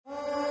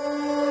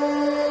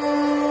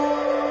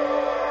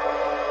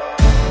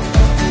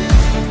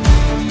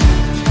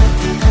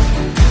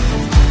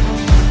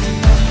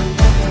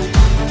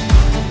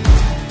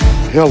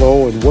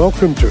Hello and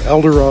welcome to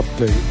Elder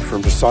Update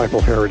from Disciple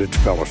Heritage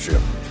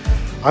Fellowship.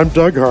 I'm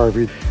Doug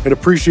Harvey and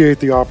appreciate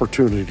the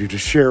opportunity to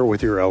share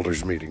with your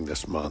elders meeting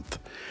this month.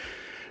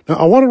 Now,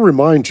 I want to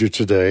remind you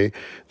today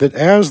that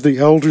as the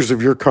elders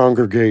of your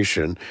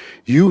congregation,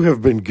 you have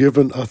been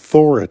given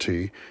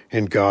authority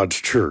in God's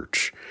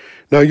church.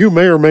 Now, you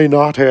may or may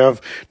not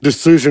have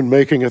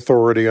decision-making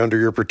authority under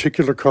your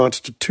particular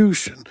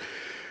constitution,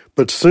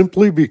 but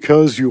simply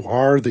because you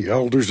are the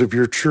elders of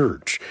your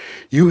church,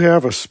 you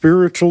have a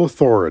spiritual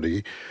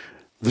authority,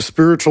 the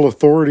spiritual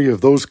authority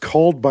of those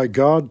called by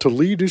God to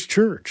lead His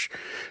church,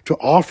 to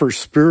offer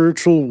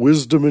spiritual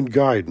wisdom and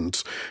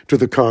guidance to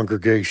the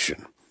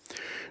congregation.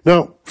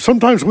 Now,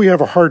 sometimes we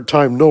have a hard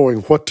time knowing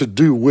what to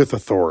do with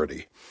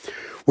authority.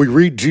 We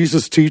read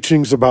Jesus'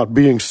 teachings about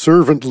being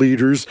servant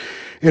leaders,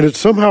 and it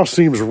somehow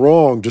seems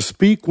wrong to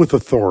speak with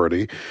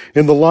authority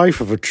in the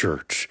life of a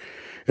church.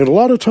 And a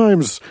lot of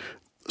times,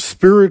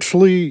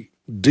 spiritually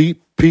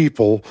deep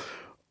people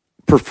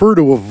prefer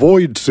to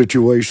avoid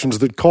situations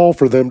that call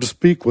for them to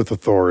speak with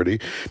authority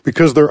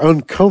because they're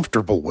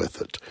uncomfortable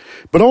with it.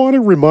 But I want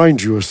to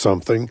remind you of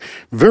something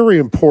very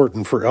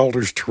important for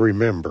elders to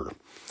remember.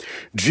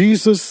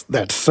 Jesus,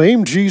 that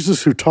same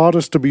Jesus who taught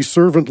us to be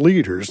servant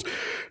leaders,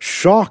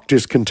 shocked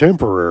his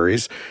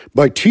contemporaries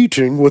by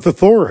teaching with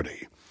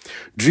authority.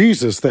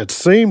 Jesus, that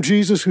same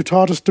Jesus who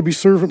taught us to be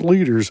servant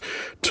leaders,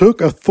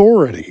 took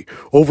authority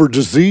over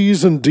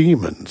disease and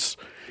demons.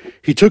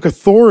 He took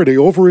authority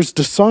over his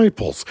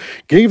disciples,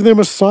 gave them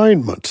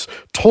assignments,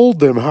 told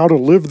them how to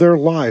live their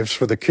lives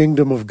for the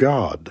kingdom of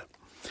God.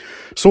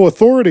 So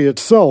authority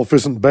itself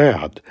isn't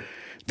bad.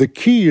 The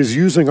key is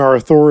using our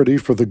authority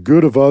for the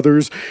good of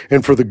others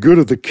and for the good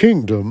of the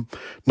kingdom,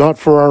 not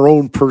for our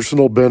own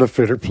personal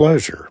benefit or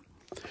pleasure.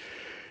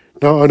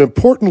 Now, an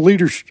important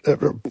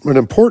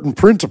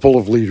principle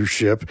of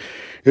leadership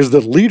is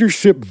that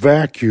leadership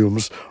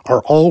vacuums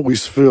are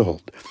always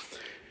filled.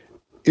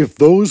 If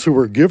those who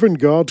are given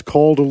God's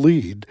call to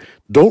lead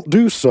don't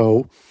do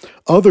so,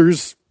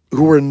 others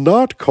who are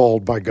not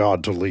called by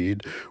God to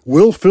lead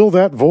will fill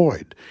that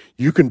void.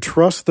 You can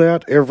trust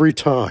that every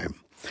time.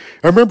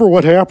 I remember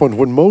what happened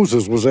when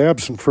Moses was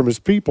absent from his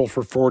people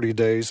for 40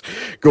 days,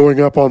 going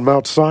up on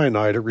Mount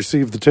Sinai to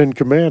receive the Ten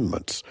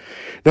Commandments.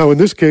 Now, in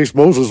this case,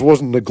 Moses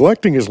wasn't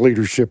neglecting his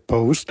leadership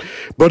post,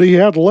 but he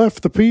had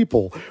left the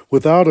people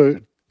without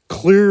a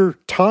clear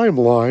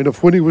timeline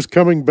of when he was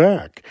coming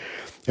back.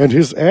 And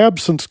his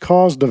absence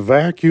caused a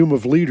vacuum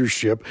of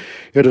leadership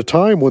at a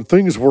time when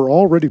things were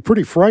already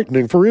pretty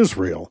frightening for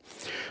Israel.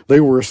 They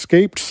were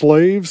escaped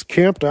slaves,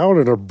 camped out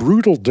in a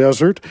brutal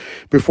desert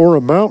before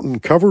a mountain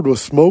covered with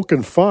smoke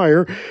and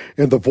fire,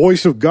 and the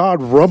voice of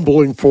God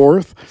rumbling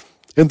forth.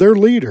 And their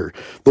leader,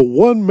 the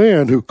one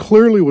man who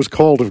clearly was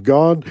called of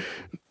God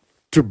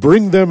to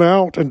bring them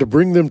out and to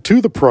bring them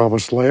to the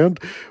promised land,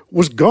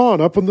 was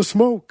gone up in the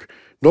smoke.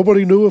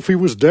 Nobody knew if he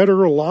was dead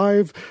or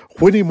alive,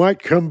 when he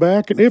might come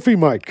back, and if he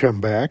might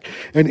come back.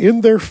 And in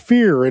their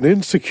fear and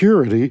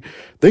insecurity,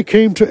 they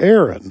came to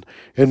Aaron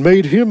and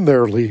made him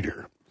their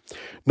leader.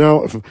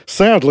 Now,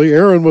 sadly,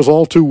 Aaron was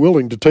all too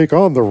willing to take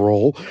on the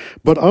role,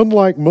 but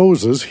unlike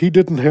Moses, he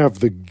didn't have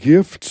the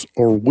gifts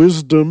or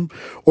wisdom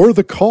or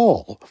the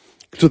call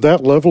to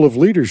that level of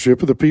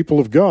leadership of the people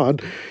of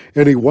God,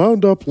 and he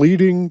wound up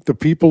leading the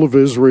people of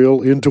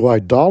Israel into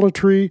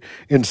idolatry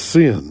and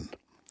sin.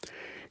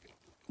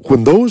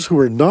 When those who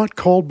are not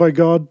called by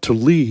God to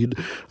lead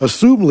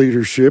assume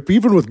leadership,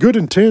 even with good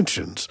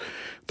intentions,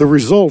 the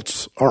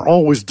results are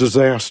always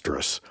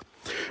disastrous.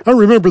 I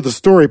remember the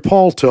story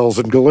Paul tells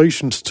in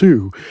Galatians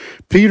 2.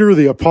 Peter,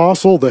 the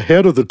apostle, the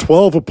head of the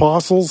 12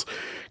 apostles,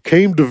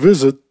 came to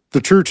visit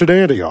the church at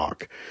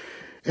Antioch.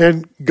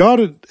 And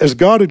as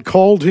God had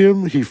called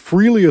him, he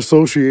freely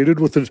associated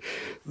with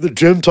the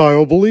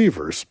Gentile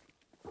believers.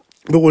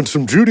 But when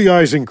some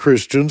Judaizing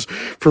Christians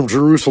from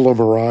Jerusalem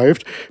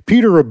arrived,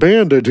 Peter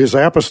abandoned his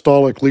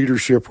apostolic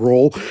leadership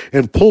role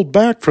and pulled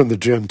back from the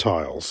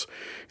Gentiles.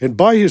 And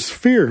by his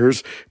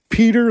fears,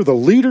 Peter, the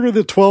leader of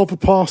the 12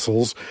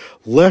 apostles,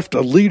 left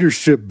a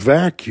leadership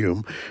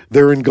vacuum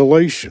there in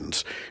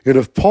Galatians. And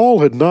if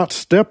Paul had not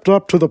stepped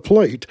up to the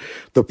plate,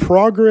 the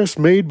progress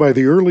made by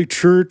the early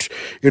church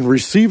in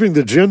receiving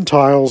the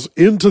Gentiles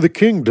into the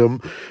kingdom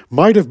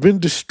might have been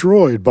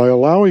destroyed by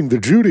allowing the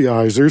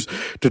Judaizers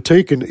to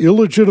take an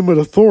illegitimate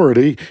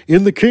authority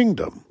in the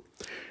kingdom.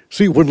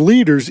 See, when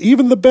leaders,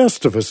 even the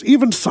best of us,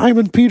 even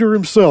Simon Peter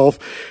himself,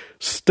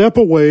 step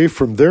away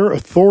from their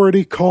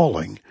authority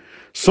calling,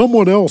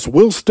 someone else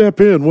will step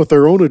in with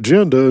their own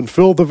agenda and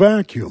fill the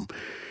vacuum.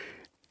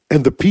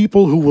 And the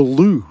people who will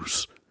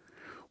lose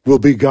will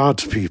be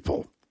God's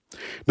people.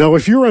 Now,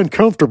 if you're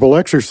uncomfortable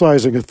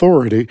exercising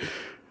authority,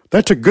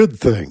 that's a good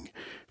thing.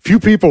 Few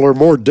people are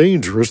more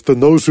dangerous than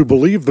those who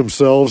believe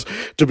themselves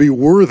to be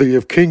worthy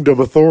of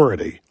kingdom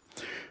authority.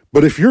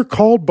 But if you're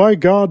called by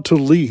God to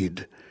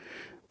lead,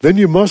 then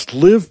you must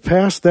live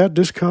past that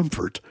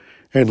discomfort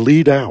and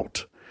lead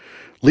out.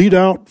 Lead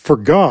out for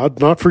God,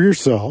 not for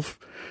yourself.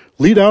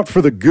 Lead out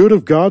for the good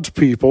of God's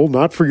people,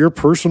 not for your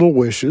personal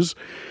wishes.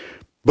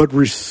 but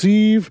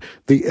receive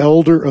the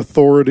elder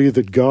authority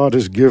that God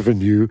has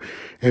given you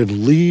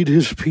and lead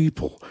his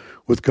people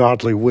with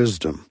godly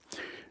wisdom.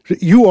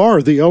 You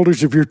are the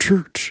elders of your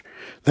church.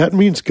 That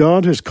means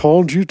God has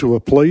called you to a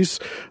place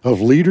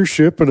of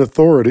leadership and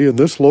authority in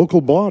this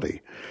local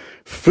body.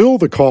 Fill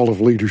the call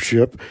of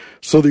leadership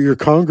so that your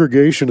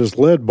congregation is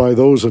led by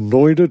those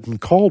anointed and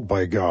called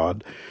by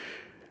God.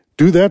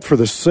 Do that for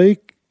the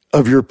sake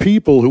of your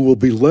people who will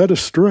be led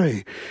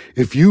astray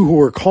if you who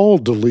are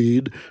called to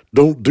lead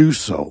don't do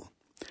so.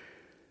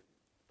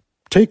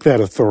 Take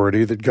that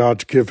authority that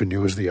God's given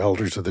you as the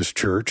elders of this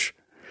church.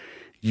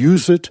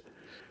 Use it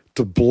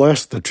to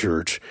bless the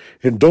church,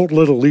 and don't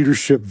let a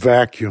leadership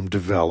vacuum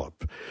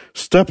develop.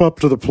 Step up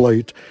to the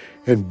plate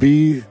and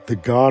be the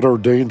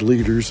God-ordained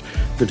leaders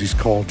that he's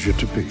called you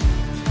to be.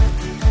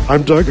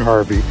 I'm Doug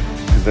Harvey,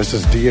 and this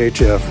is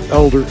DHF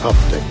Elder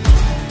Update.